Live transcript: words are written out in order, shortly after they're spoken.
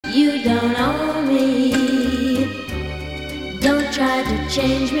You don't own me. Don't try to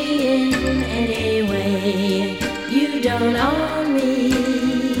change me in any way. You don't own me.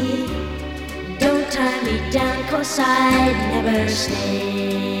 Don't tie me down, 'cause I'd never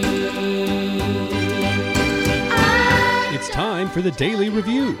stay. It's time for the Daily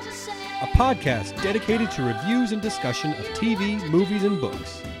Review, a podcast dedicated to reviews and discussion of TV, movies, and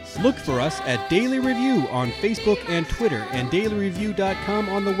books. Look for us at Daily Review on Facebook and Twitter, and dailyreview.com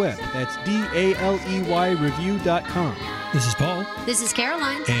on the web. That's DALEY review.com. This is Paul. This is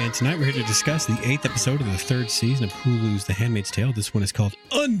Caroline. And tonight we're here to discuss the 8th episode of the 3rd season of Hulu's The Handmaid's Tale. This one is called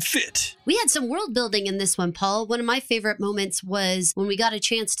Unfit. We had some world building in this one, Paul. One of my favorite moments was when we got a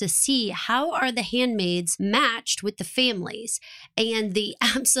chance to see how are the handmaids matched with the families, and the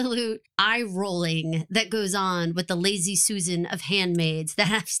absolute eye rolling that goes on with the lazy Susan of handmaids that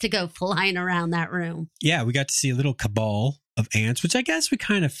has to go flying around that room. Yeah, we got to see a little cabal of ants, which I guess we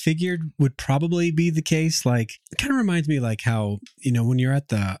kind of figured would probably be the case. Like, it kind of reminds me like how, you know, when you're at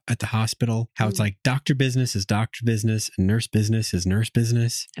the hospital, how it's like doctor business is doctor business and nurse business is nurse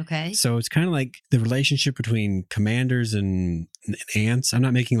business. Okay. So it's kind of like the relationship between commanders and ants. I'm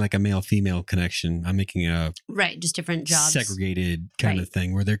not making like a male-female connection. I'm making a right, just different jobs, segregated kind of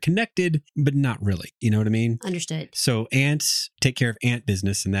thing where they're connected, but not really. You know what I mean? Understood. So ants take care of ant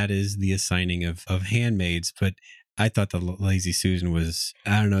business, and that is the assigning of handmaids. But I thought the lazy Susan was,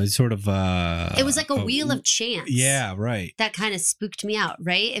 I don't know, it's sort of it was like a wheel of chance. Yeah, right. That kind of spooked me out,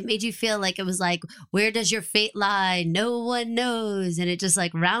 right? It made you feel like it was like, where does your fate lie? No one knows. And it just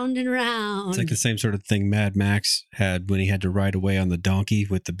like round and round. It's like the same sort of thing Mad Max had when he had to ride away on the donkey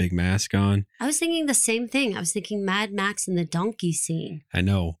with the big mask on. I was thinking the same thing. I was thinking Mad Max and the donkey scene. I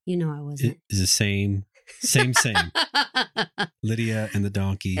know. You know I wasn't. It is the same. Lydia and the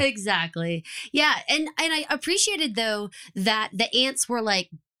donkey. Exactly. Yeah. And I appreciated, though, that the ants were like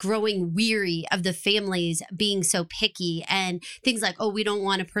growing weary of the families being so picky and things like, oh, we don't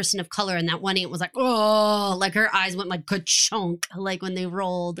want a person of color. And that one ant was like, oh, like her eyes went like ka-chunk, like when they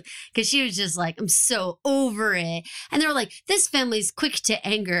rolled, because she was just like, I'm so over it. And they were like, this family's quick to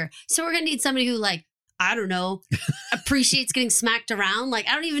anger. So we're going to need somebody who like, I don't know, appreciates getting smacked around. Like,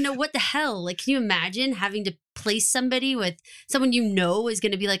 I don't even know what the hell. Like, can you imagine having to place somebody with someone you know is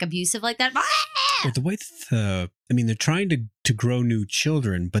going to be like abusive like that? Well, the way they're trying to grow new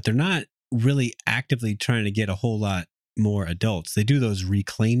children, but they're not really actively trying to get a whole lot more adults. They do those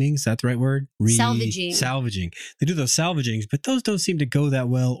reclaimings. Is that the right word? Salvaging. They do those salvagings, but those don't seem to go that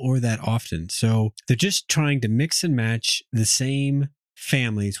well or that often. So they're just trying to mix and match the same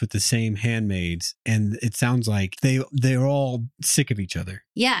families with the same handmaids, and it sounds like they're all sick of each other.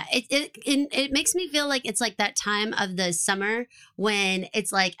 Yeah, it makes me feel like it's like that time of the summer when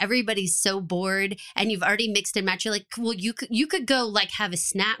it's like everybody's so bored and you've already mixed and matched. You're like, well, you could go like have a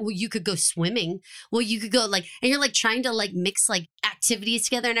snack. Well, you could go swimming. Well, you could go like, and you're like trying to like mix like activities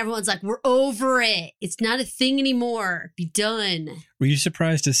together, and everyone's like, we're over it. It's not a thing anymore. Be done. Were you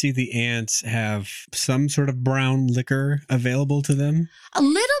surprised to see the ants have some sort of brown liquor available to them? A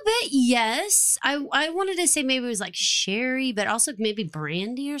little bit, yes. I wanted to say maybe it was like sherry, but also maybe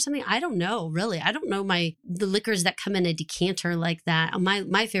brandy or something. I don't know, really. I don't know the liquors that come in a decanter like that.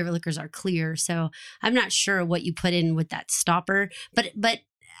 My favorite liquors are clear, so I'm not sure what you put in with that stopper. But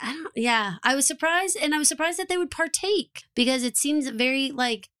I was surprised, and I was surprised that they would partake, because it seems very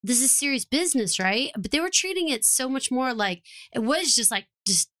like this is serious business, right? But they were treating it so much more like it was just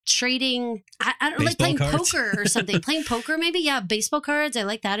trading. I don't know, like playing poker or something. Playing poker, maybe. Yeah, baseball cards. I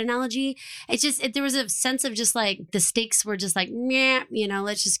like that analogy. It's just there was a sense of just like the stakes were just like, yeah,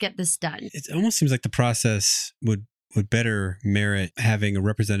 let's just get this done. It almost seems like the process would better merit having a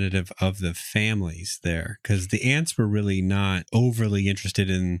representative of the families there, because the ants were really not overly interested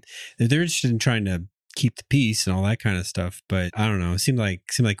in. They're interested in trying to keep the peace and all that kind of stuff, but I don't know. It seemed like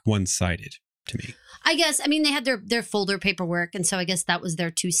one-sided to me. I guess, they had their folder paperwork, and so I guess that was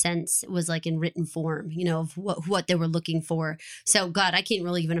their 2 cents. It was like in written form, of what they were looking for. So, God, I can't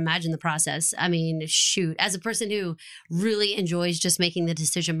really even imagine the process. Shoot, as a person who really enjoys just making the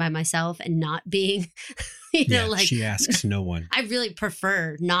decision by myself and not being, she asks no one. I really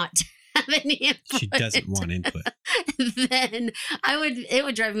prefer not to have any input. She doesn't want input. Then it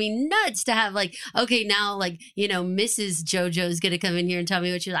would drive me nuts to have like, okay, now Mrs. JoJo's going to come in here and tell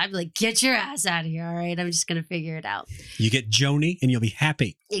me what I'd be like, get your ass out of here. All right. I'm just going to figure it out. You get Joni and you'll be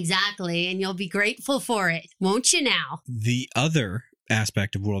happy. Exactly. And you'll be grateful for it. Won't you now? The other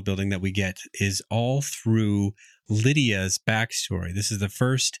aspect of world building that we get is all through Lydia's backstory. This is the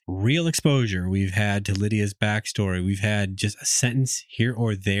first real exposure we've had to Lydia's backstory. We've had just a sentence here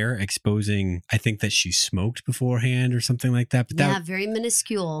or there exposing, I think, that she smoked beforehand or something like that. But very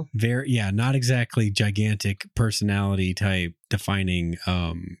minuscule. Not exactly gigantic personality type defining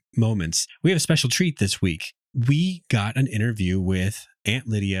moments. We have a special treat this week. We got an interview with Aunt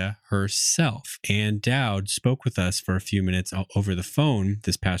Lydia herself. Ann Dowd spoke with us for a few minutes over the phone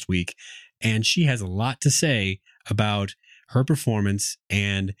this past week, and she has a lot to say about her performance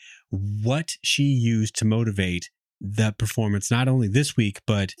and what she used to motivate the performance, not only this week,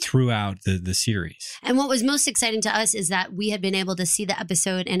 but throughout the series. And what was most exciting to us is that we had been able to see the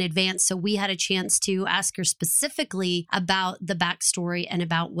episode in advance. So we had a chance to ask her specifically about the backstory and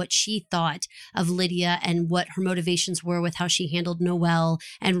about what she thought of Lydia and what her motivations were with how she handled Noelle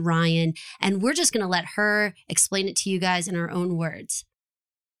and Ryan. And we're just going to let her explain it to you guys in her own words.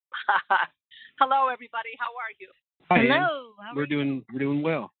 Hello, everybody. How are you? Hi, Hello. Ann. We're doing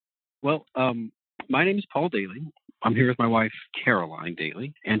well. Well, my name is Paul Daly. I'm here with my wife, Caroline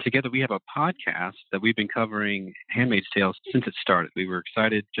Daly, and together we have a podcast that we've been covering Handmaid's Tale since it started. We were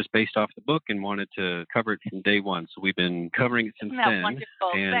excited just based off the book and wanted to cover it from day one. So we've been covering it since then.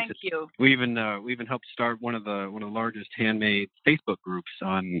 Wonderful. And thank you. We even helped start one of the largest handmade Facebook groups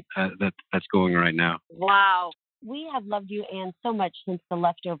on that's going right now. Wow. We have loved you, Anne, so much since The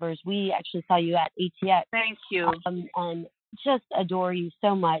Leftovers. We actually saw you at ATX. Thank you. And just adore you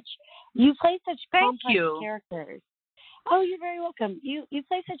so much. You play such complex characters. Oh, you're very welcome. You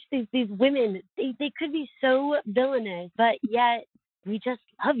play such these women. They could be so villainous, but yet we just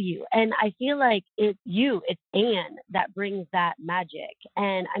love you. And I feel like it's Anne that brings that magic.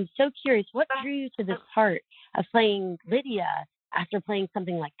 And I'm so curious, what drew you to this part of playing Lydia after playing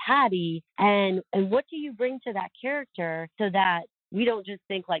something like Patty? And what do you bring to that character so that we don't just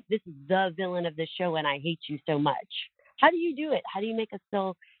think like this is the villain of the show and I hate you so much? How do you do it? How do you make us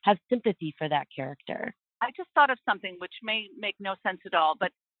still have sympathy for that character? I just thought of something which may make no sense at all,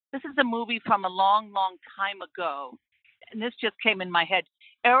 but this is a movie from a long, long time ago, and this just came in my head.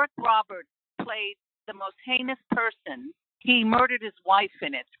 Eric Roberts played the most heinous person. He murdered his wife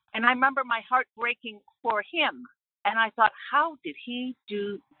in it, and I remember my heart breaking for him, and I thought, how did he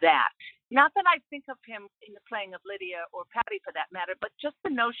do that? Not that I think of him in the playing of Lydia or Patty for that matter, but just the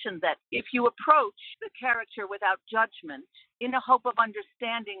notion that if you approach the character without judgment in a hope of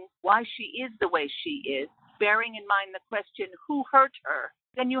understanding why she is the way she is, bearing in mind the question, who hurt her,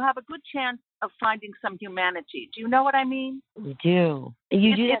 then you have a good chance of finding some humanity. Do you know what I mean? You do.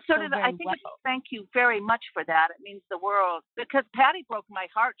 You do that sort of. I think thank you very much for that. It means the world. Because Patty broke my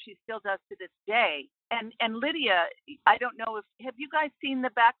heart. She still does to this day. And Lydia, I don't know have you guys seen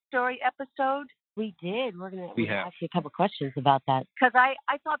the backstory episode? We did. We're going to ask you a couple questions about that. Because I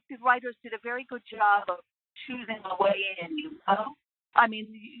thought the writers did a very good job of choosing a way in. You know? I mean,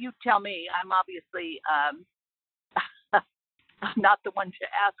 you tell me. I'm obviously not the one to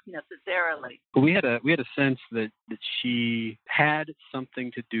ask necessarily. We had a sense that she had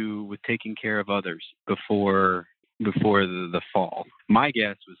something to do with taking care of others before the fall. My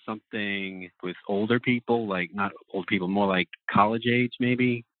guess was something with older people, like not old people, more like college age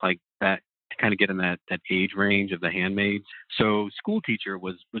maybe, like that, to kind of get in that age range of the handmaids. So school teacher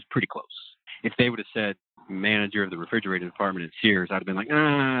was pretty close. If they would have said manager of the refrigerator department at Sears, I'd have been like,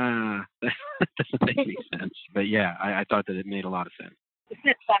 that doesn't make any sense. But yeah, I thought that it made a lot of sense. Isn't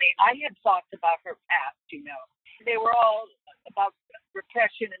it funny? I had thoughts about her past, you know. They were all about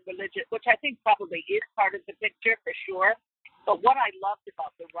repression and religion, which I think probably is part of the picture for sure. But what I loved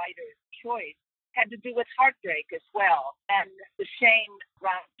about the writer's choice had to do with heartbreak as well, and the shame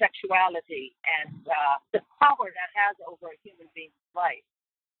around sexuality and the power that has over a human being's life.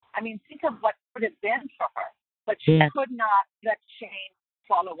 I mean, think of what could have been for her, but she could not let shame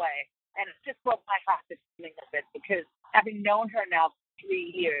fall away. And it just broke my heart this feeling of it, because having known her now for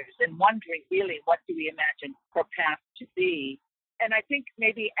 3 years and wondering really what do we imagine her path to be. And I think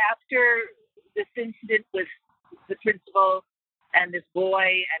maybe after this incident with the principal and this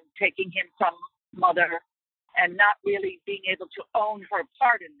boy and taking him from mother and not really being able to own her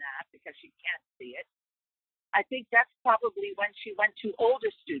part in that because she can't see it, I think that's probably when she went to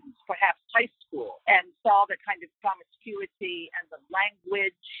older students, perhaps high school, and saw the kind of promiscuity and the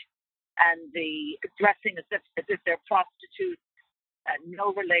language and the dressing as if they're prostitutes and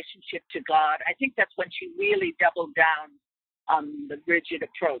no relationship to God. I think that's when she really doubled down on the rigid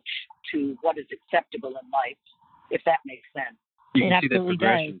approach to what is acceptable in life, if that makes sense. You can see that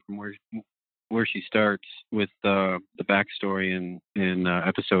progression from where she starts with the backstory in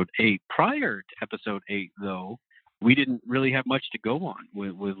episode 8. Prior to episode 8, though, we didn't really have much to go on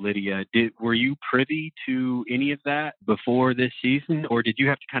with Lydia. Were you privy to any of that before this season, or did you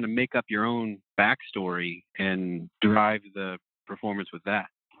have to kind of make up your own backstory and drive the performance with that?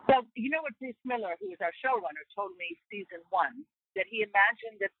 Well, you know what Bruce Miller, who was our showrunner, told me season 1, that he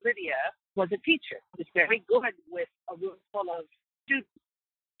imagined that Lydia was a teacher. She was very good with a room full of students.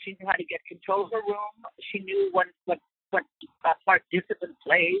 She knew how to get control of her room. She knew what part discipline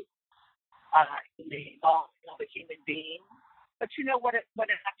plays in the involvement of a human being. But you know what an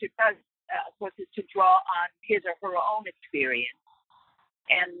actor does, of course, is to draw on his or her own experience.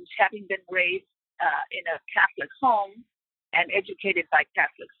 And having been raised in a Catholic home and educated by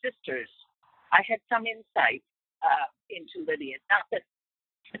Catholic sisters, I had some insight into Lydia. Not that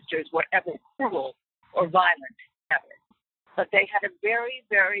sisters were ever cruel or violent, ever, but they had a very,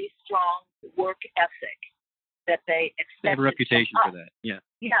 very strong work ethic that they expected. They have a reputation for that, yeah.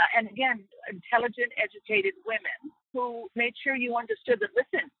 Yeah, and again, intelligent, educated women who made sure you understood that,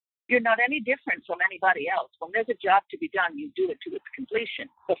 listen, you're not any different from anybody else. When there's a job to be done, you do it to its completion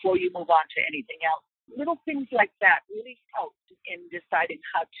before you move on to anything else. Little things like that really helped in deciding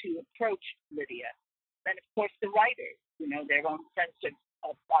how to approach Lydia. And of course, the writers, their own sense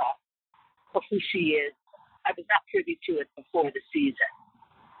of who she is. I was not privy to it before the season.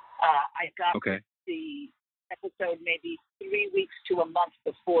 I got the episode maybe 3 weeks to a month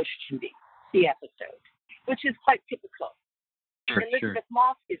before shooting the episode, which is quite typical. Sure, Elizabeth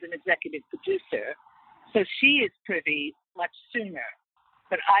Moss is an executive producer, so she is privy much sooner,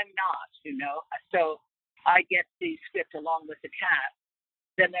 but I'm not, So I get the script along with the cast.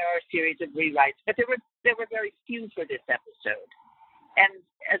 Then there are a series of rewrites, but there were very few for this episode. And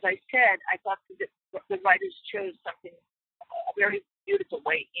as I said, I thought that the writers chose something, a very beautiful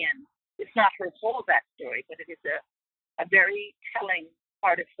way in. It's not her whole backstory, but it is a very telling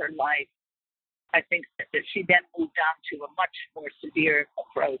part of her life. I think that she then moved on to a much more severe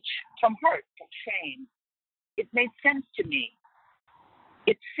approach from hurt, from shame. It made sense to me.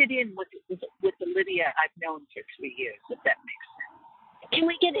 It fit in with the Lydia I've known for 3 years, if that makes sense. Can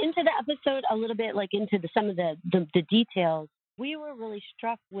we get into the episode a little bit, like into some of the details? We were really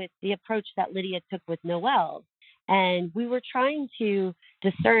struck with the approach that Lydia took with Noelle. And we were trying to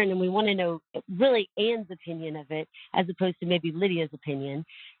discern, and we want to know really Anne's opinion of it, as opposed to maybe Lydia's opinion.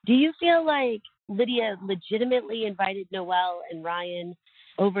 Do you feel like Lydia legitimately invited Noelle and Ryan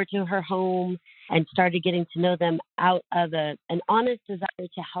over to her home and started getting to know them out of an honest desire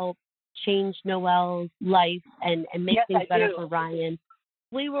to help change Noelle's life and make things better for Ryan?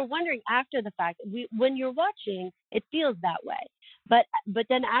 We were wondering after the fact, when you're watching, it feels that way. But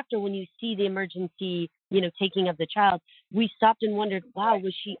then after, when you see the emergency, taking of the child, we stopped and wondered, wow,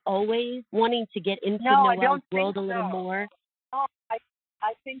 was she always wanting to get into Noelle's world a little more? No,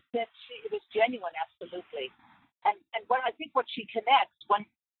 I think that it was genuine, absolutely. And what she connects, when,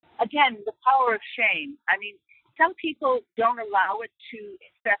 again, the power of shame. I mean, some people don't allow it to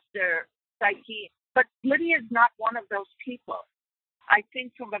infest their psyche, but Lydia is not one of those people. I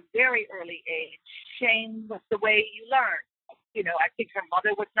think from a very early age, shame was the way you learn. I think her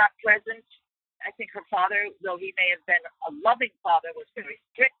mother was not present. I think her father, though he may have been a loving father, was very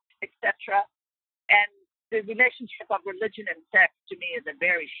strict, etc. And the relationship of religion and sex, to me, is a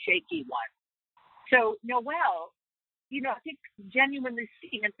very shaky one. So Noelle, I think genuinely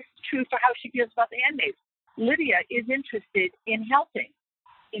speaking, and this is true for how she feels about the handmaids, Lydia is interested in helping,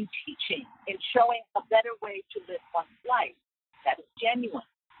 in teaching, in showing a better way to live one's life. That is genuine.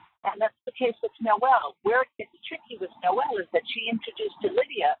 And that's the case with Noelle. Where it gets tricky with Noelle is that she introduced to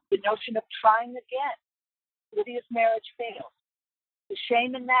Lydia the notion of trying again. Lydia's marriage failed. The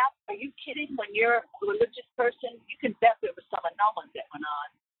shame in that, are you kidding? When you're a religious person, you can bet there was some annulment that went on.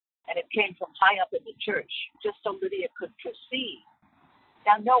 And it came from high up in the church, just so Lydia could proceed.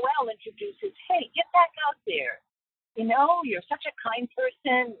 Now, Noelle introduces, hey, get back out there. You're such a kind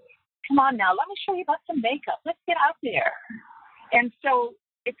person. Come on now, let me show you about some makeup. Let's get out there. And so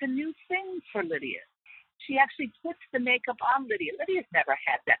it's a new thing for Lydia. She actually puts the makeup on Lydia. Lydia's never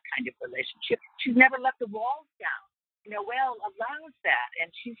had that kind of relationship. She's never let the walls down. Noelle allows that,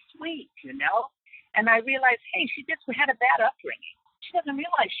 and she's sweet, And I realized, hey, she just had a bad upbringing. She doesn't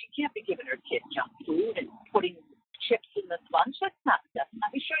realize she can't be giving her kid junk food and putting chips in the lunch. That's not stuff.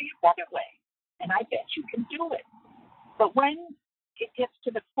 Let me show you a better way. And I bet you can do it. But when it gets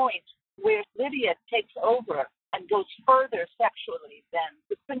to the point where Lydia takes over and goes further sexually than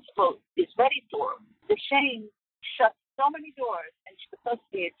the principal is ready for, the shame shuts so many doors, and she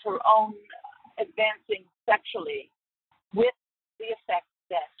associates her own advancing sexually with the effect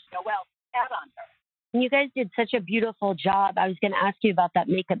that Noelle had on her. And you guys did such a beautiful job. I was going to ask you about that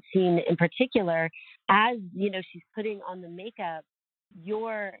makeup scene in particular. As, she's putting on the makeup,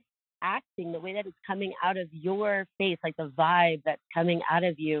 your acting, the way that it's coming out of your face, like the vibe that's coming out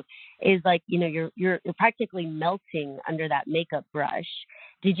of you is like, you're practically melting under that makeup brush.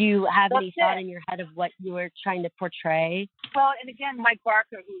 Did you have any thought in your head of what you were trying to portray? Well, and again, Mike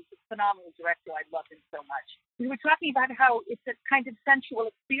Barker, who's a phenomenal director, I love him so much. We were talking about how it's a kind of sensual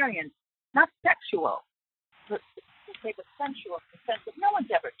experience, not sexual, but sensual in the sense that no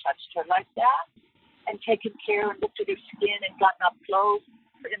one's ever touched her like that and taken care and looked at her skin and gotten up close.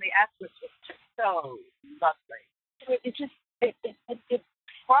 And the actress was just so lovely. So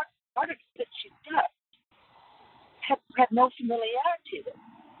part of it that she does had no familiarity with.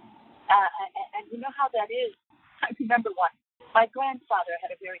 And you know how that is. I remember once, my grandfather had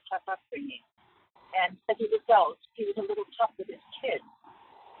a very tough upbringing. And as a result, he was a little tough with his kids.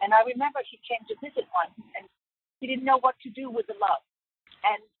 And I remember he came to visit once, and he didn't know what to do with the love.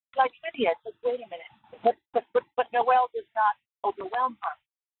 And like Lydia said, wait a minute, but Noelle does not overwhelm her.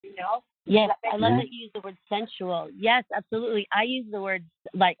 Yes, I love that you use the word sensual. Yes, absolutely. I use the word,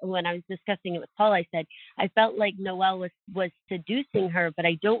 like when I was discussing it with Paul, I said, I felt like Noelle was seducing her, but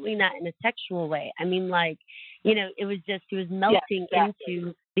I don't mean that in a sexual way. I mean, like, it was just, she was melting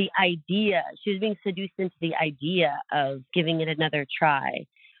into the idea. She was being seduced into the idea of giving it another try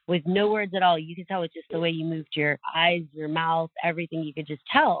with no words at all. You could tell with just the way you moved your eyes, your mouth, everything. You could just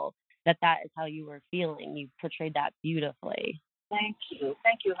tell that is how you were feeling. You portrayed that beautifully. Thank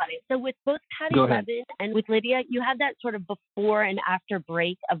you, honey. So with both Patty Levin and with Lydia, you had that sort of before and after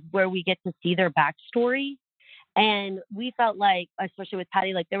break of where we get to see their backstory. And we felt like, especially with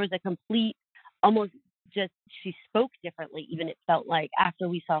Patty, like there was a complete, almost just, she spoke differently. Even it felt like after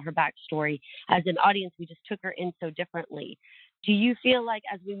we saw her backstory as an audience, we just took her in so differently. Do you feel like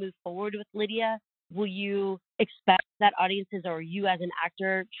as we move forward with Lydia, will you expect that audiences or you as an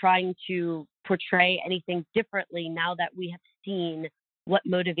actor trying to portray anything differently now that we have seen what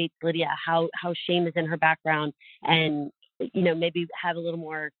motivates Lydia, how shame is in her background, and maybe have a little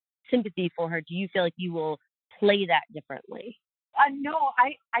more sympathy for her? Do you feel like you will play that differently? No,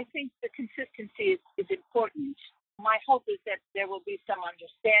 I think the consistency is important. My hope is that there will be some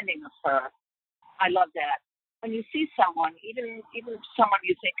understanding of her. I love that. When you see someone, even someone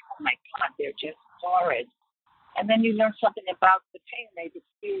you think, oh my God, they're just horrid, and then you learn something about the pain they've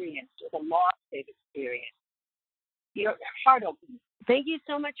experienced or the loss they've experienced, your heart opens. Thank you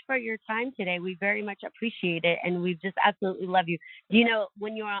so much for your time today. We very much appreciate it, and we just absolutely love you.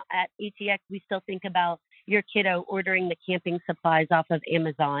 When you're at ATX, we still think about your kiddo ordering the camping supplies off of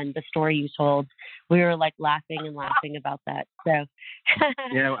Amazon, the story you told. We were like laughing about that. So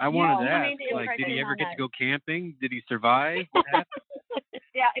yeah, I wanted to ask, like, did he ever get to go camping? Did he survive?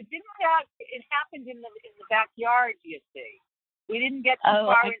 Yeah, it didn't happen. It happened in the backyard, you see. We didn't get too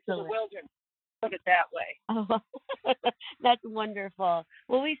far into the wilderness. Put it that way. Oh, that's wonderful.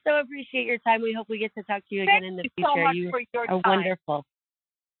 Well, we so appreciate your time. We hope we get to talk to you again in the future. So much for your time. Wonderful.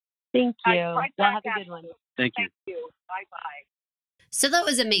 Thank you. Well, have a good one. Thank you. Bye-bye. So that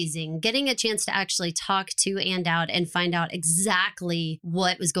was amazing. Getting a chance to actually talk to Ann Dowd and find out exactly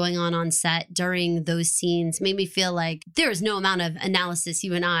what was going on set during those scenes made me feel like there is no amount of analysis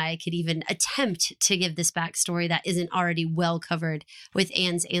you and I could even attempt to give this backstory that isn't already well covered with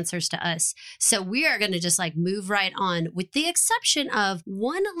Ann's answers to us. So we are going to just move right on, with the exception of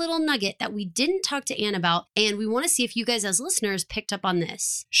one little nugget that we didn't talk to Ann about. And we want to see if you guys as listeners picked up on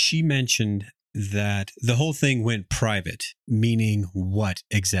this. She mentioned that the whole thing went private, meaning what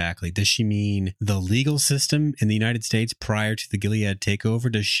exactly? Does she mean the legal system in the United States prior to the Gilead takeover?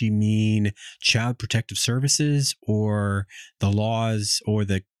 Does she mean Child Protective Services, or the laws or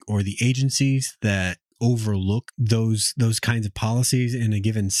the agencies that overlook those kinds of policies in a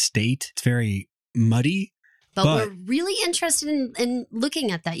given state? It's very muddy. But we're really interested in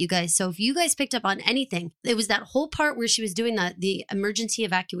looking at that, you guys. So if you guys picked up on anything, it was that whole part where she was doing the emergency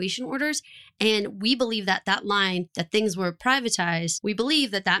evacuation orders. And we believe that line, that things were privatized, we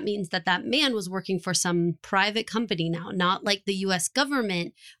believe that means that man was working for some private company now, not like the U.S.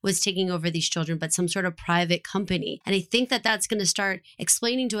 government was taking over these children, but some sort of private company. And I think that that's going to start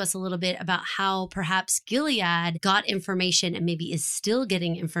explaining to us a little bit about how perhaps Gilead got information and maybe is still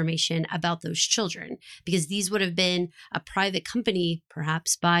getting information about those children, because these would have been a private company,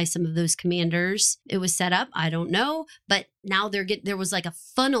 perhaps by some of those commanders. It was set up, I don't know, but now there was like a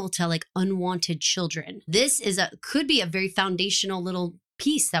funnel to unwanted children. This could be a very foundational little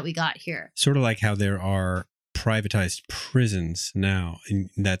piece that we got here. Sort of like how there are privatized prisons now, and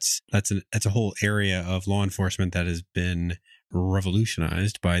that's a whole area of law enforcement that has been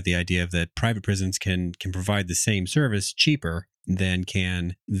revolutionized by the idea that private prisons can provide the same service cheaper than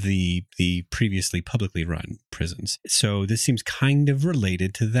can the previously publicly run prisons. So this seems kind of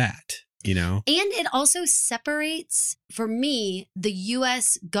related to that. You know? And it also separates, for me, the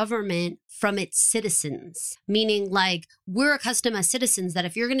U.S. government from its citizens, meaning like we're accustomed as citizens that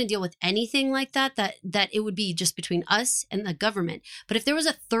if you're going to deal with anything like that it would be just between us and the government. But if there was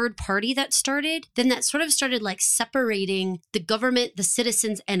a third party that started, then that sort of started like separating the government, the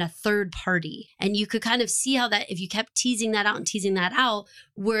citizens, and a third party. And you could kind of see how that, if you kept teasing that out,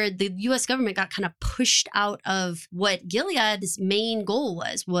 where the U.S. government got kind of pushed out of what Gilead's main goal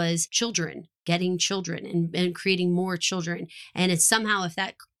was children, getting children and creating more children. And it's somehow, if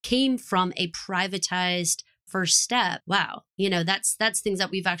that came from a privatized first step, wow, that's things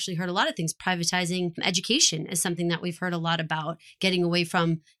that we've actually heard a lot of things. Privatizing education is something that we've heard a lot about, getting away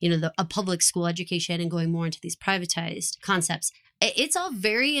from, a public school education and going more into these privatized concepts. It's all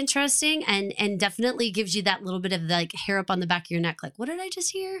very interesting and definitely gives you that little bit of like hair up on the back of your neck. Like, what did I just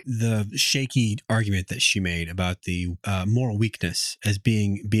hear? The shaky argument that she made about the moral weakness as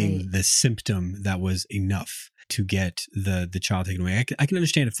being right. The symptom that was enough to get the child taken away. I can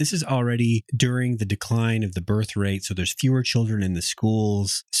understand if this is already during the decline of the birth rate, so there's fewer children in the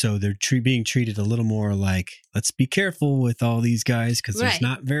schools, so they're being treated a little more like, let's be careful with all these guys because there's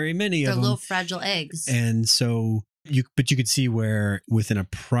not very many of them. They're little fragile eggs. And so you could see where within a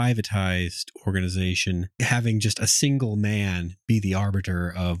privatized organization, having just a single man be the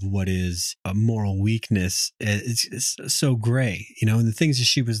arbiter of what is a moral weakness is so gray, and the things that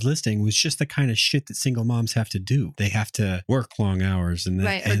she was listing was just the kind of shit that single moms have to do. They have to work long hours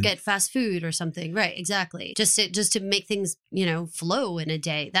or get fast food or something. Right. Exactly. Just to make things, flow in a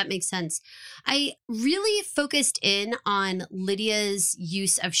day. That makes sense. I really focused in on Lydia's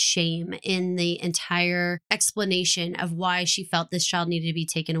use of shame in the entire explanation of why she felt this child needed to be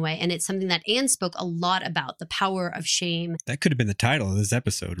taken away. And it's something that Anne spoke a lot about, the power of shame. That could have been the title of this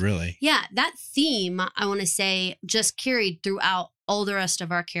episode, really. Yeah, that theme, I want to say, just carried throughout all the rest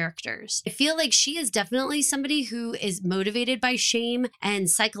of our characters. I feel like she is definitely somebody who is motivated by shame and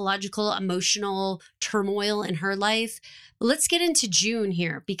psychological, emotional turmoil in her life. Let's get into June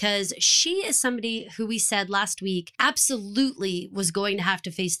here, because she is somebody who we said last week absolutely was going to have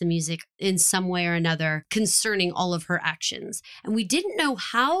to face the music in some way or another concerning all of her actions. And we didn't know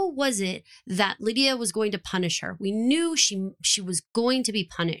how was it that Lydia was going to punish her. We knew she was going to be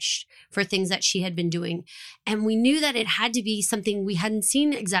punished for things that she had been doing. And we knew that it had to be something we hadn't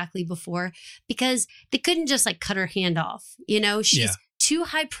seen exactly before, because they couldn't just like cut her hand off. She's too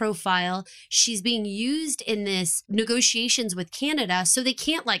high profile. She's being used in this negotiations with Canada, so they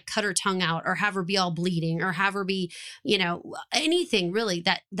can't like cut her tongue out or have her be all bleeding or have her be, anything really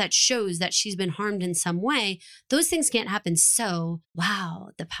that shows that she's been harmed in some way. Those things can't happen. So, wow,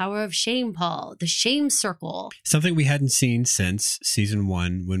 the power of shame, Paul, the shame circle. Something we hadn't seen since season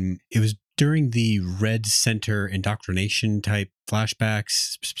 1, when it was during the Red Center indoctrination type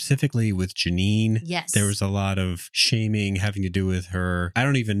flashbacks, specifically with Janine. Yes. There was a lot of shaming having to do with her. I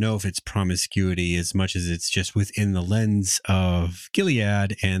don't even know if it's promiscuity as much as it's just within the lens of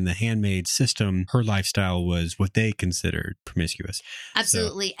Gilead and the handmaid system. Her lifestyle was what they considered promiscuous.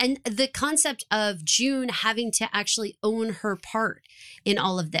 Absolutely. So. And the concept of June having to actually own her part in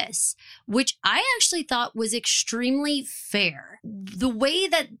all of this, which I actually thought was extremely fair. The way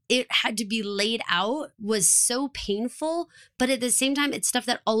that it had to be laid out was so painful, but at the same time, it's stuff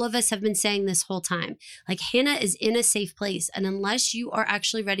that all of us have been saying this whole time. Like, Hannah is in a safe place, and unless you are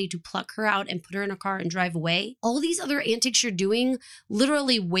actually ready to pluck her out and put her in a car and drive away, all these other antics you're doing,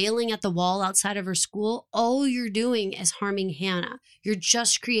 literally wailing at the wall outside of her school, all you're doing is harming Hannah. You're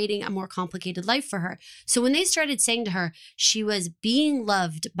just creating a more complicated life for her. So when they started saying to her, she was being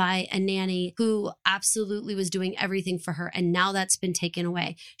loved by a nanny who absolutely was doing everything for her, and now that's been taken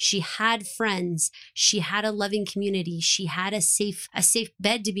away. She had friends. She had a loving community. She had a safe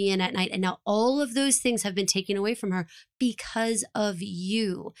bed to be in at night. And now all of those things have been taken away from her because of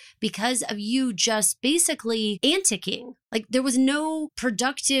you just basically anticing. Like, there was no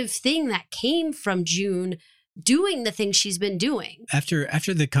productive thing that came from June doing the things she's been doing. After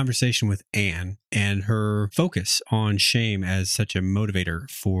the conversation with Anne and her focus on shame as such a motivator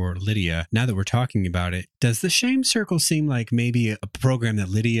for Lydia, now that we're talking about it, does the shame circle seem like maybe a program that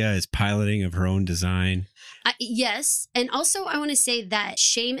Lydia is piloting of her own design? Yes. And also I want to say that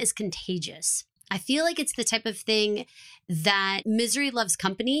shame is contagious. I feel like it's the type of thing that misery loves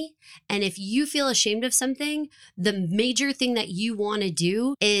company. And if you feel ashamed of something, the major thing that you want to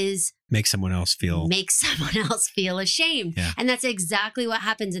do is make someone else feel ashamed. Yeah. And that's exactly what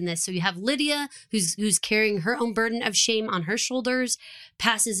happens in this. So you have Lydia, who's carrying her own burden of shame on her shoulders,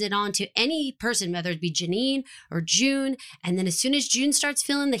 passes it on to any person, whether it be Janine or June. And then as soon as June starts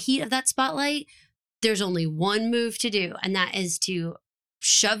feeling the heat of that spotlight, there's only one move to do, and that is to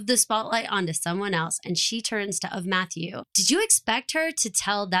shove the spotlight onto someone else. And she turns to Of Matthew. Did you expect her to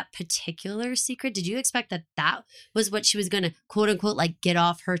tell that particular secret? Did you expect that was what she was going to, quote unquote, like get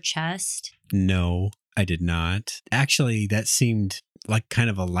off her chest? No, I did not. Actually, that seemed like kind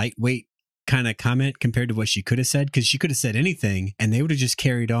of a lightweight kind of comment compared to what she could have said, because she could have said anything and they would have just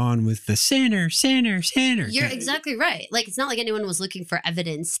carried on with the sinner. You're exactly right. Like, it's not like anyone was looking for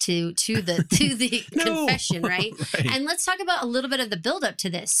evidence to the confession, right? And let's talk about a little bit of the buildup to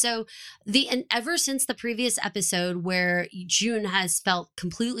this. So and ever since the previous episode where June has felt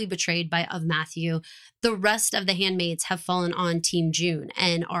completely betrayed by Of Matthew, the rest of the handmaids have fallen on Team June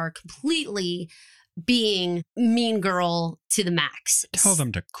and are completely being mean girl to the max. Tell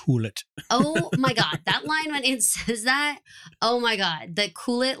them to cool it. Oh my God. That line when it says that, oh my God, the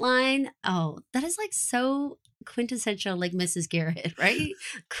cool it line. Oh, that is like so quintessential, like Mrs. Garrett, right?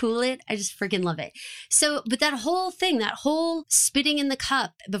 Cool it. I just freaking love it. So, but that whole thing, that whole spitting in the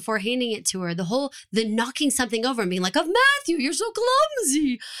cup before handing it to her, the knocking something over and being like, Of Matthew, you're so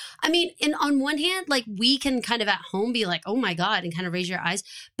clumsy. I mean, and on one hand, like we can kind of at home be like, oh my God, and kind of raise your eyes.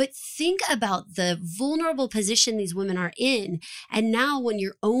 But think about the vulnerable position these women are in. And now when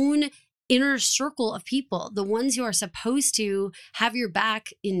your own inner circle of people, the ones who are supposed to have your back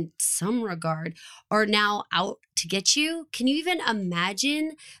in some regard, are now out to get you. Can you even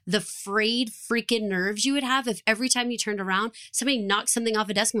imagine the frayed freaking nerves you would have if every time you turned around, somebody knocked something off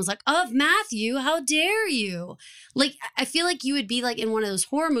a desk and was like, Of Matthew, how dare you? Like, I feel like you would be like in one of those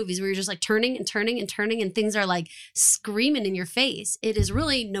horror movies where you're just like turning and turning and turning and things are like screaming in your face. It is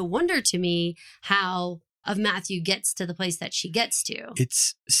really no wonder to me how Of Matthew gets to the place that she gets to.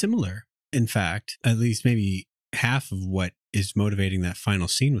 It's similar. In fact, at least maybe half of what is motivating that final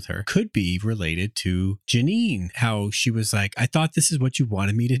scene with her could be related to Janine, how she was like, I thought this is what you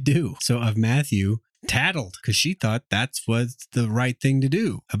wanted me to do. So Of Matthew tattled because she thought that's was the right thing to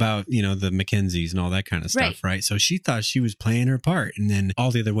do about, the Mackenzies and all that kind of stuff, right? So she thought she was playing her part. And then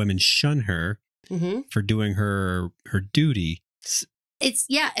all the other women shun her for doing her duty.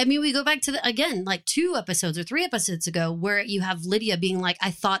 I mean, we go back to again, like 2 episodes or 3 episodes ago where you have Lydia being like, I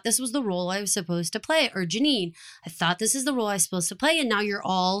thought this was the role I was supposed to play. Or Janine, I thought this is the role I was supposed to play. And now you're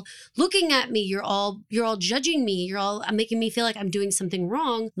all looking at me. You're all judging me. You're all making me feel like I'm doing something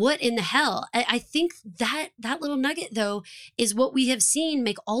wrong. What in the hell? I think that little nugget, though, is what we have seen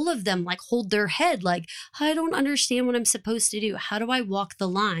make all of them like hold their head. Like, I don't understand what I'm supposed to do. How do I walk the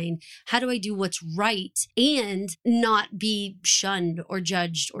line? How do I do what's right and not be shunned or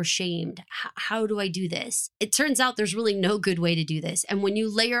judged or shamed? How do I do this? It turns out there's really no good way to do this. And when you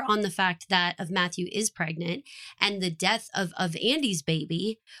layer on the fact that Of Matthew is pregnant and the death of Andy's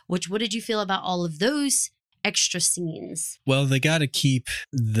baby, what did you feel about all of those extra scenes? Well, they got to keep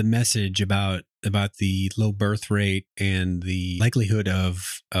the message about the low birth rate and the likelihood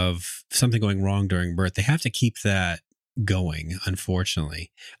of something going wrong during birth. They have to keep that going,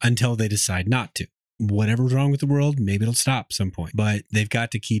 unfortunately, until they decide not to. Whatever's wrong with the world, maybe it'll stop at some point. But they've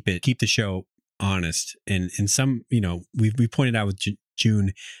got to keep the show honest. And some, we pointed out with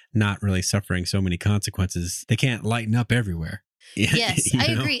June not really suffering so many consequences. They can't lighten up everywhere. Yes, I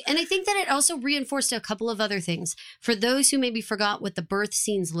agree. And I think that it also reinforced a couple of other things. For those who maybe forgot what the birth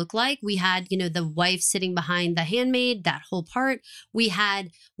scenes look like, we had, the wife sitting behind the handmaid, that whole part. We had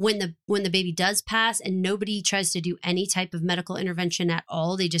when the baby does pass and nobody tries to do any type of medical intervention at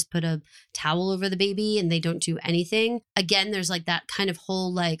all. They just put a towel over the baby and they don't do anything. Again, there's like that kind of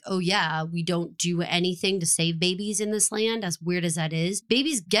whole like, oh yeah, we don't do anything to save babies in this land, as weird as that is.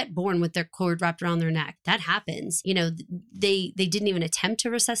 Babies get born with their cord wrapped around their neck. That happens. They didn't even attempt to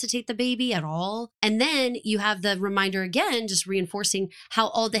resuscitate the baby at all. And then you have the reminder again, just reinforcing how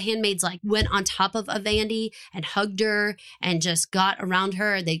all the handmaids like went on top of Andy and hugged her and just got around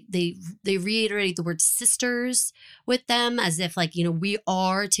her. They reiterate the word sisters with them as if like, we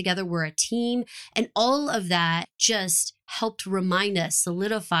are together, we're a team. And all of that just helped remind us,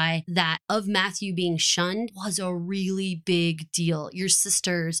 solidify that Of Matthew being shunned was a really big deal. Your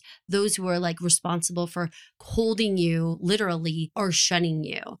sisters, those who are like responsible for holding you literally, are shunning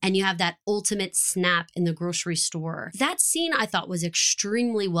you. And you have that ultimate snap in the grocery store. That scene I thought was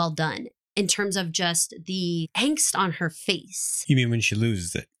extremely well done in terms of just the angst on her face. You mean when she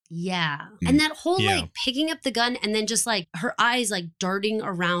loses it? Yeah. And that whole like picking up the gun and then just like her eyes like darting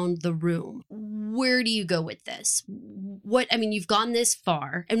around the room. Where do you go with this? You've gone this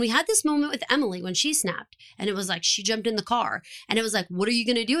far. And we had this moment with Emily when she snapped and it was like she jumped in the car and it was like, what are you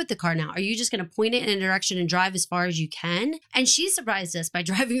going to do with the car now? Are you just going to point it in a direction and drive as far as you can? And she surprised us by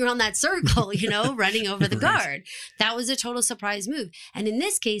driving around that circle, running over the guard. That was a total surprise move. And in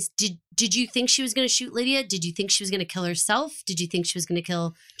this case, did you think she was going to shoot Lydia? Did you think she was going to kill herself? Did you think she was going to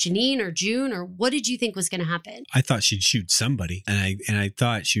kill Janine or June? Or what did you think was going to happen? I thought she'd shoot somebody. And I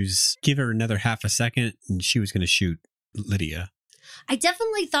thought she was give her another half a second and she was going to shoot Lydia. I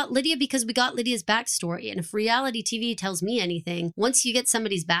definitely thought Lydia because we got Lydia's backstory. And if reality TV tells me anything, once you get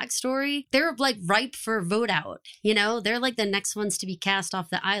somebody's backstory, they're like ripe for vote out. They're like the next ones to be cast off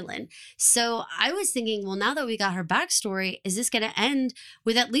the island. So I was thinking, well, now that we got her backstory, is this going to end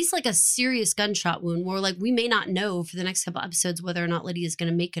with at least like a serious gunshot wound where like we may not know for the next couple episodes whether or not Lydia's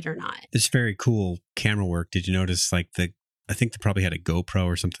going to make it or not? This very cool camera work. Did you notice like I think they probably had a GoPro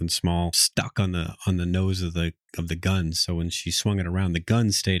or something small stuck on the nose of the gun. So when she swung it around, the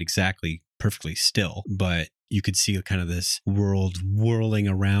gun stayed exactly perfectly still. But you could see kind of this world whirling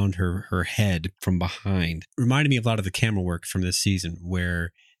around her head from behind. Reminded me of a lot of the camera work from this season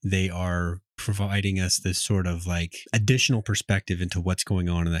where they are providing us this sort of like additional perspective into what's going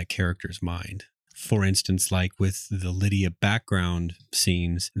on in that character's mind. For instance, like with the Lydia background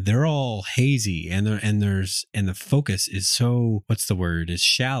scenes, they're all hazy and the focus is is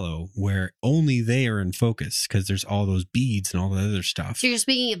shallow, where only they are in focus because there's all those beads and all the other stuff. So you're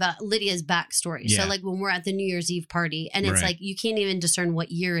speaking about Lydia's backstory. Yeah. So like when we're at the New Year's Eve party and it's like you can't even discern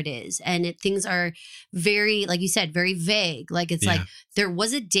what year it is. And things are very, like you said, very vague. Like it's like there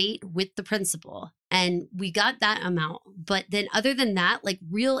was a date with the principal. And we got that amount. But then other than that, like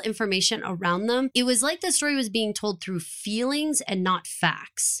real information around them, it was like the story was being told through feelings and not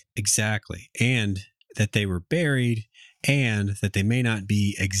facts. Exactly. And that they were buried and that they may not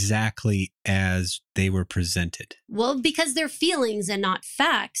be exactly as they were presented. Well, because they're feelings and not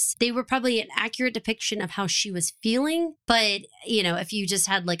facts, they were probably an accurate depiction of how she was feeling. But, if you just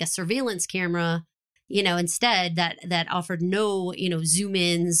had like a surveillance camera, instead that offered no, zoom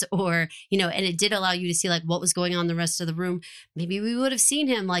ins or, and it did allow you to see like what was going on in the rest of the room. Maybe we would have seen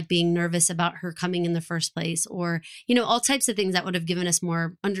him like being nervous about her coming in the first place or, all types of things that would have given us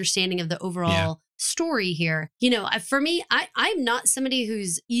more understanding of the overall story here. For me, I'm not somebody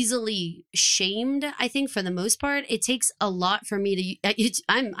who's easily shamed. I think for the most part, it takes a lot for me to,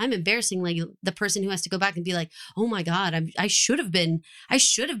 I'm embarrassingly the person who has to go back and be like, oh my God, I should have been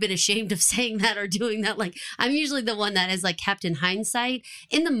ashamed of saying that or doing that. Like I'm usually the one that is like kept in hindsight.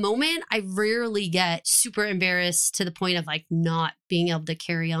 In the moment, I rarely get super embarrassed to the point of like not being able to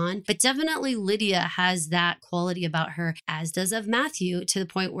carry on. But definitely Lydia has that quality about her, as does of Matthew, to the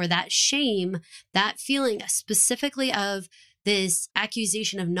point where that shame, that feeling specifically of this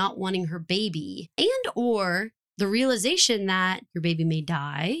accusation of not wanting her baby and or the realization that your baby may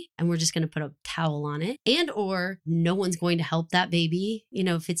die and we're just going to put a towel on it and or no one's going to help that baby,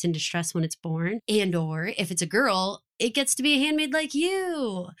 if it's in distress when it's born and or if it's a girl, it gets to be a handmaid like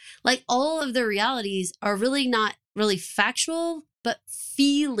you. Like all of the realities are really not really factual, but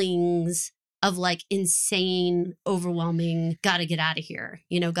feelings of like insane, overwhelming, gotta get out of here,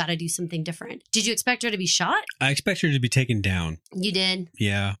 gotta do something different. Did you expect her to be shot? I expect her to be taken down. You did?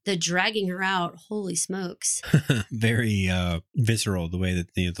 Yeah. The dragging her out, holy smokes. Very visceral, the way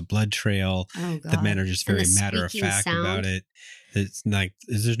that the blood trail, the men are just very matter of fact about it. It's like,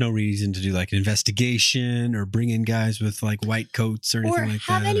 there's no reason to do like an investigation or bring in guys with like white coats or anything like that.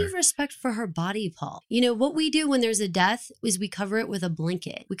 Or have any respect for her body, Paul. What we do when there's a death is we cover it with a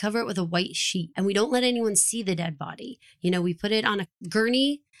blanket. We cover it with a white sheet and we don't let anyone see the dead body. We put it on a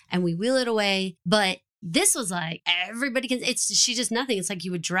gurney and we wheel it away. But this was like everybody can. She's just nothing. It's like you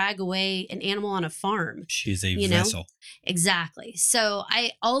would drag away an animal on a farm. She's a vessel. Exactly. So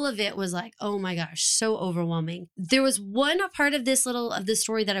all of it was like, oh my gosh, so overwhelming. There was one part of this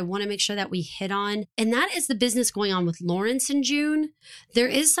story that I want to make sure that we hit on, and that is the business going on with Lawrence and June. There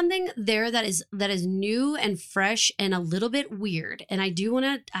is something there that is new and fresh and a little bit weird, and I do want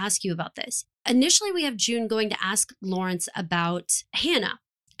to ask you about this. Initially, we have June going to ask Lawrence about Hannah.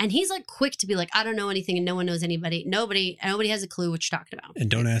 And he's like quick to be like, I don't know anything and no one knows anybody. Nobody has a clue what you're talking about. And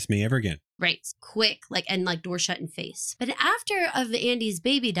don't ask me ever again. Right. Quick, and door shut in face. But after Andy's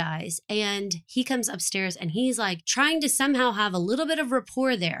baby dies and he comes upstairs and he's like trying to somehow have a little bit of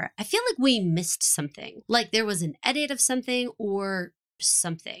rapport there, I feel like we missed something. Like there was an edit of something or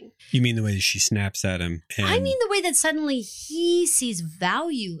something. You mean the way that she snaps at him? I mean the way that suddenly he sees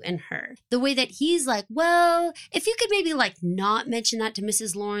value in her. The way that he's like, well, if you could maybe like not mention that to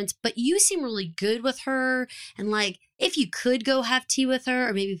Mrs. Lawrence, but you seem really good with her. And like, if you could go have tea with her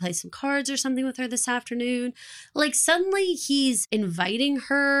or maybe play some cards or something with her this afternoon, like suddenly he's inviting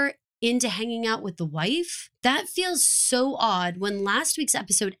her into hanging out with the wife. That feels so odd when last week's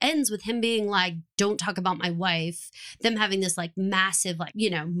episode ends with him being like, don't talk about my wife, them having this like massive, like, you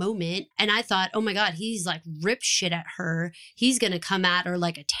know, moment. And I thought, oh my God, he's like ripped shit at her. He's going to come at her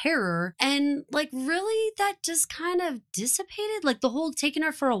like a terror. And like, really, that just kind of dissipated? Like the whole taking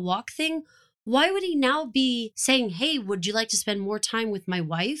her for a walk thing. Why would he now be saying, hey, would you like to spend more time with my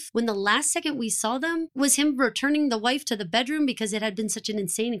wife? When the last second we saw them was him returning the wife to the bedroom because it had been such an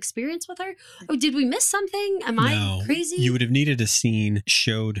insane experience with her? Oh, did we miss something? Am I crazy? You would have needed a scene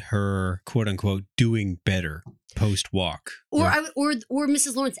showed her, quote unquote, doing better post-walk. Or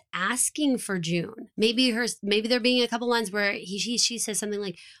Mrs. Lawrence asking for June. Maybe there being a couple lines where she says something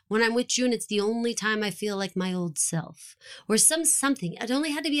like, when I'm with June, it's the only time I feel like my old self. Or something. It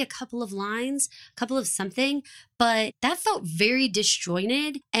only had to be a couple of lines, a couple of something. But that felt very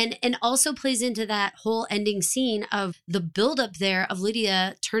disjointed and also plays into that whole ending scene of the buildup there of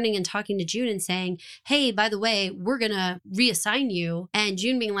Lydia turning and talking to June and saying, hey, by the way, we're going to reassign you. And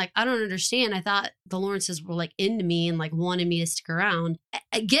June being like, I don't understand. I thought the Lawrences were like into me and like wanted me to stick around.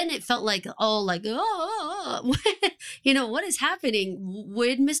 Again, it felt like, oh, like, oh, you know, what is happening?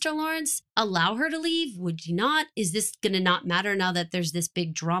 Would Mr. Lawrence allow her to leave? Would you not? Is this going to not matter now that there's this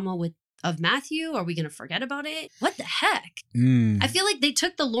big drama of Matthew? Are we going to forget about it? What the heck? I feel like they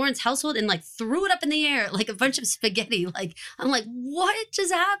took the Lawrence household and like threw it up in the air like a bunch of spaghetti. Like, I'm like, what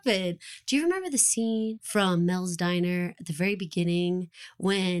just happened? Do you remember the scene from Mel's Diner at the very beginning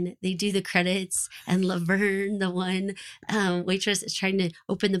when they do the credits and Laverne, the one waitress, is trying to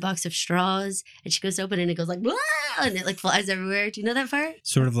open the box of straws and she goes to open it and it goes like, blah, and it like flies everywhere. Do you know that part?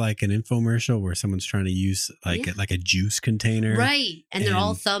 Sort of like an infomercial where someone's trying to use like a juice container. Right. And they're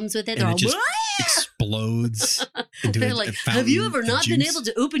all thumbs with it. They're all, just explodes into they're like, have you ever not been able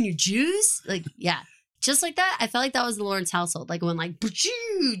to open your juice? Like, yeah. Just like that. I felt like that was the Lawrence household. Like when like,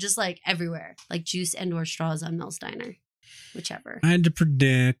 just like everywhere. Like juice and or straws on Mel's Diner. Whichever. I had to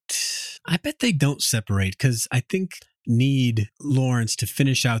predict. I bet they don't separate because I think need Lawrence to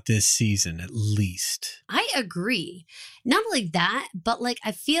finish out this season at least. I agree. Not only that, but like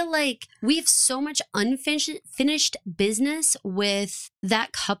I feel like we have so much unfinished business with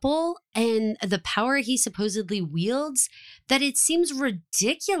that couple and the power he supposedly wields that it seems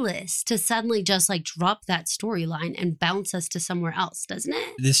ridiculous to suddenly just like drop that storyline and bounce us to somewhere else, doesn't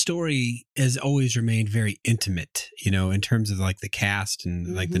it? This story has always remained very intimate, you know, in terms of like the cast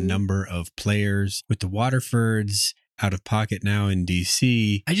and like the number of players with the Waterfords out of pocket now in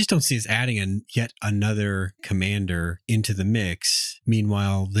DC. I just don't see us adding yet another commander into the mix.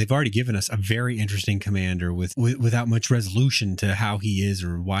 Meanwhile, they've already given us a very interesting commander without much resolution to how he is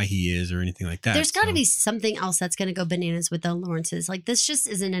or why he is or anything like that. There's got to be something else that's going to go bananas with the Lawrences. Like this just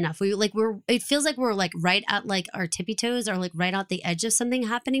isn't enough. It feels like we're like right at like our tippy toes or like right out the edge of something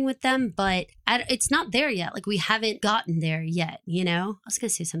happening with them, but it's not there yet. Like we haven't gotten there yet, you know? I was going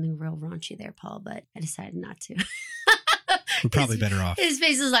to say something real raunchy there, Paul, but I decided not to. We're probably better off. His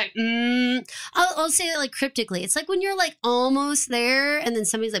face is like, I'll say it like cryptically. It's like when you're like almost there and then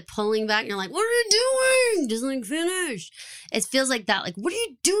somebody's like pulling back and you're like, what are you doing? Just like finish. It feels like that. Like, what are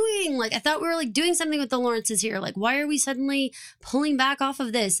you doing? Like, I thought we were like doing something with the Lawrences here. Like, why are we suddenly pulling back off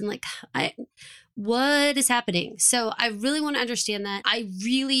of this? And like, what is happening? So I really want to understand that. I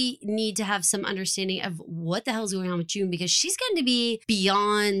really need to have some understanding of what the hell is going on with June because she's going to be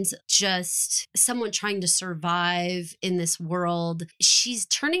beyond just someone trying to survive in this world. She's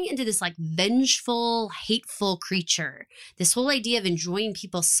turning into this like vengeful, hateful creature. This whole idea of enjoying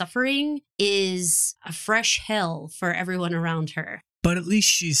people suffering is a fresh hell for everyone around her. But at least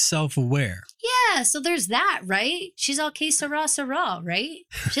she's self-aware. Yeah, so there's that, right? She's all que sera, sera, right?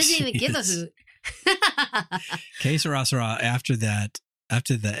 She doesn't even give a hoot. Que sera, sera, after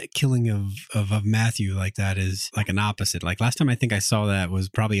the killing of Matthew, like that is like an opposite. Like last time I think I saw that was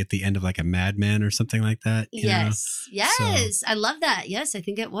probably at the end of like a Mad Men or something like that. Yes. So. I love that. Yes, I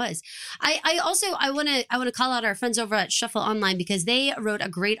think it was. I want to call out our friends over at Shuffle Online because they wrote a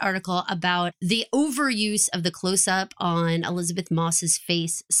great article about the overuse of the close up on Elizabeth Moss's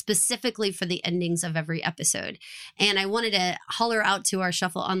face, specifically for the endings of every episode. And I wanted to holler out to our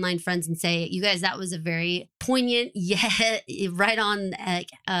Shuffle Online friends and say, you guys, that was a very poignant, right on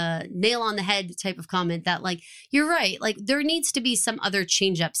nail on the head type of comment that like, you're right. Like there needs to be some other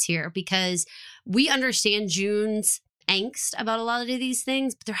change ups here because we understand June's angst about a lot of these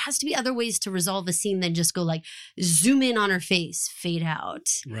things, but there has to be other ways to resolve a scene than just go like zoom in on her face, fade out.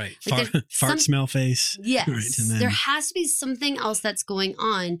 Right. Like fart smell face. Yes. Right, and then... There has to be something else that's going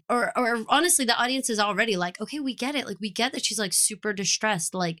on. Or honestly, the audience is already like, okay, we get it. Like, we get that she's like super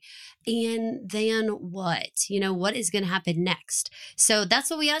distressed. Like, and then what? You know, what is going to happen next? So that's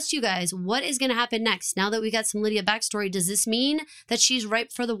what we asked you guys. What is going to happen next? Now that we got some Lydia backstory, does this mean that she's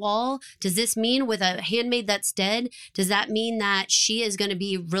ripe for the wall? Does this mean with a handmaid that's dead, does that mean that she is going to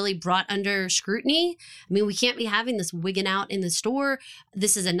be really brought under scrutiny? I mean, we can't be having this wigging out in the store.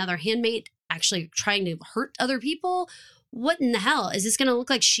 This is another handmaid actually trying to hurt other people. What in the hell? Is this going to look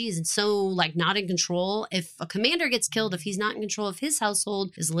like she's so like not in control? If a commander gets killed, if he's not in control of his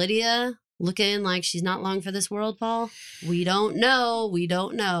household, is Lydia looking like she's not long for this world, Paul? We don't know. We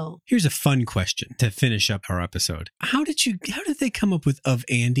don't know. Here's a fun question to finish up our episode. How did they come up with Of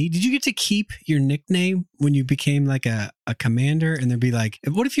Andy? Did you get to keep your nickname when you became like a commander? And they'd be like,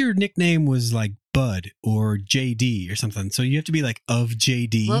 what if your nickname was like Bud or JD or something? So you have to be like Of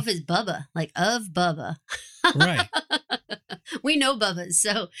JD. Well, if it's Bubba, like Of Bubba. Right. We know Bubba's,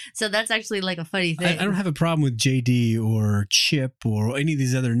 so that's actually like a funny thing. I don't have a problem with JD or Chip or any of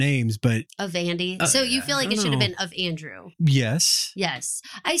these other names, but Of Andy. So you feel like it should have been Of Andrew? Yes. Yes.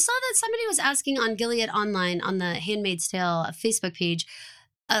 I saw that somebody was asking on Gilead Online on the Handmaid's Tale Facebook page,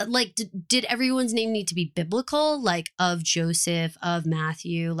 did everyone's name need to be biblical? Like of Joseph, of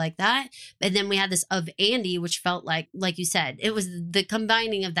Matthew, like that? And then we had this Of Andy, which felt like you said, it was the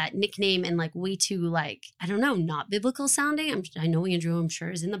combining of that nickname and like way too like, I don't know, not biblical sounding. I know Andrew, I'm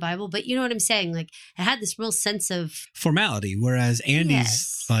sure, is in the Bible, but you know what I'm saying? Like it had this real sense of formality, whereas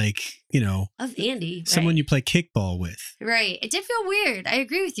Andy's like, you know, Of Andy, someone you play kickball with. Right. It did feel weird. I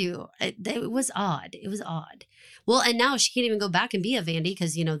agree with you. It was odd. It was odd. Well, and now she can't even go back and be Of Andy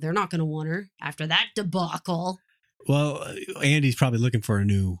because, you know, they're not going to want her after that debacle. Well, Andy's probably looking for a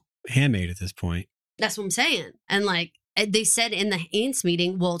new handmaid at this point. That's what I'm saying. And like they said in the Aunts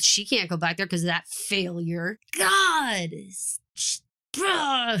meeting, well, she can't go back there because of that failure. God.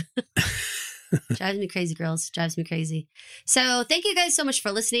 Drives me crazy, girls. Drives me crazy. So thank you guys so much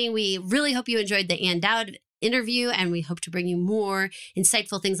for listening. We really hope you enjoyed the Ann Dowd interview, and we hope to bring you more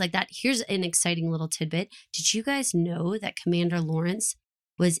insightful things like that. Here's an exciting little tidbit. Did you guys know that Commander Lawrence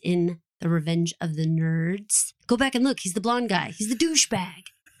was in The Revenge of the Nerds? Go back and look. He's the blonde guy. He's the douchebag.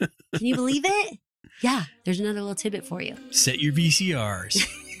 Can you believe it? Yeah, there's another little tidbit for you. Set your VCRs.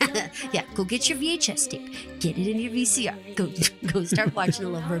 Yeah, go get your VHS tape. Get it in your VCR. Go start watching a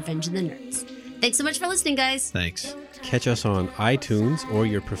little Revenge of the Nerds. Thanks so much for listening, guys. Thanks. Catch us on iTunes or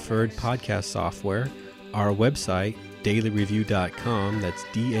your preferred podcast software. Our website, dailyreview.com, that's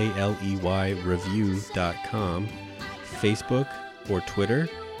DALEY review.com, Facebook or Twitter,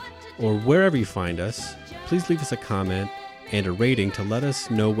 or wherever you find us. Please leave us a comment and a rating to let us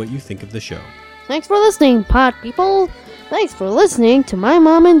know what you think of the show. Thanks for listening, pod people. Thanks for listening to my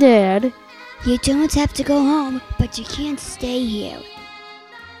mom and dad. You don't have to go home, but you can't stay here.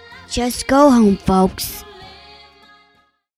 Just go home, folks.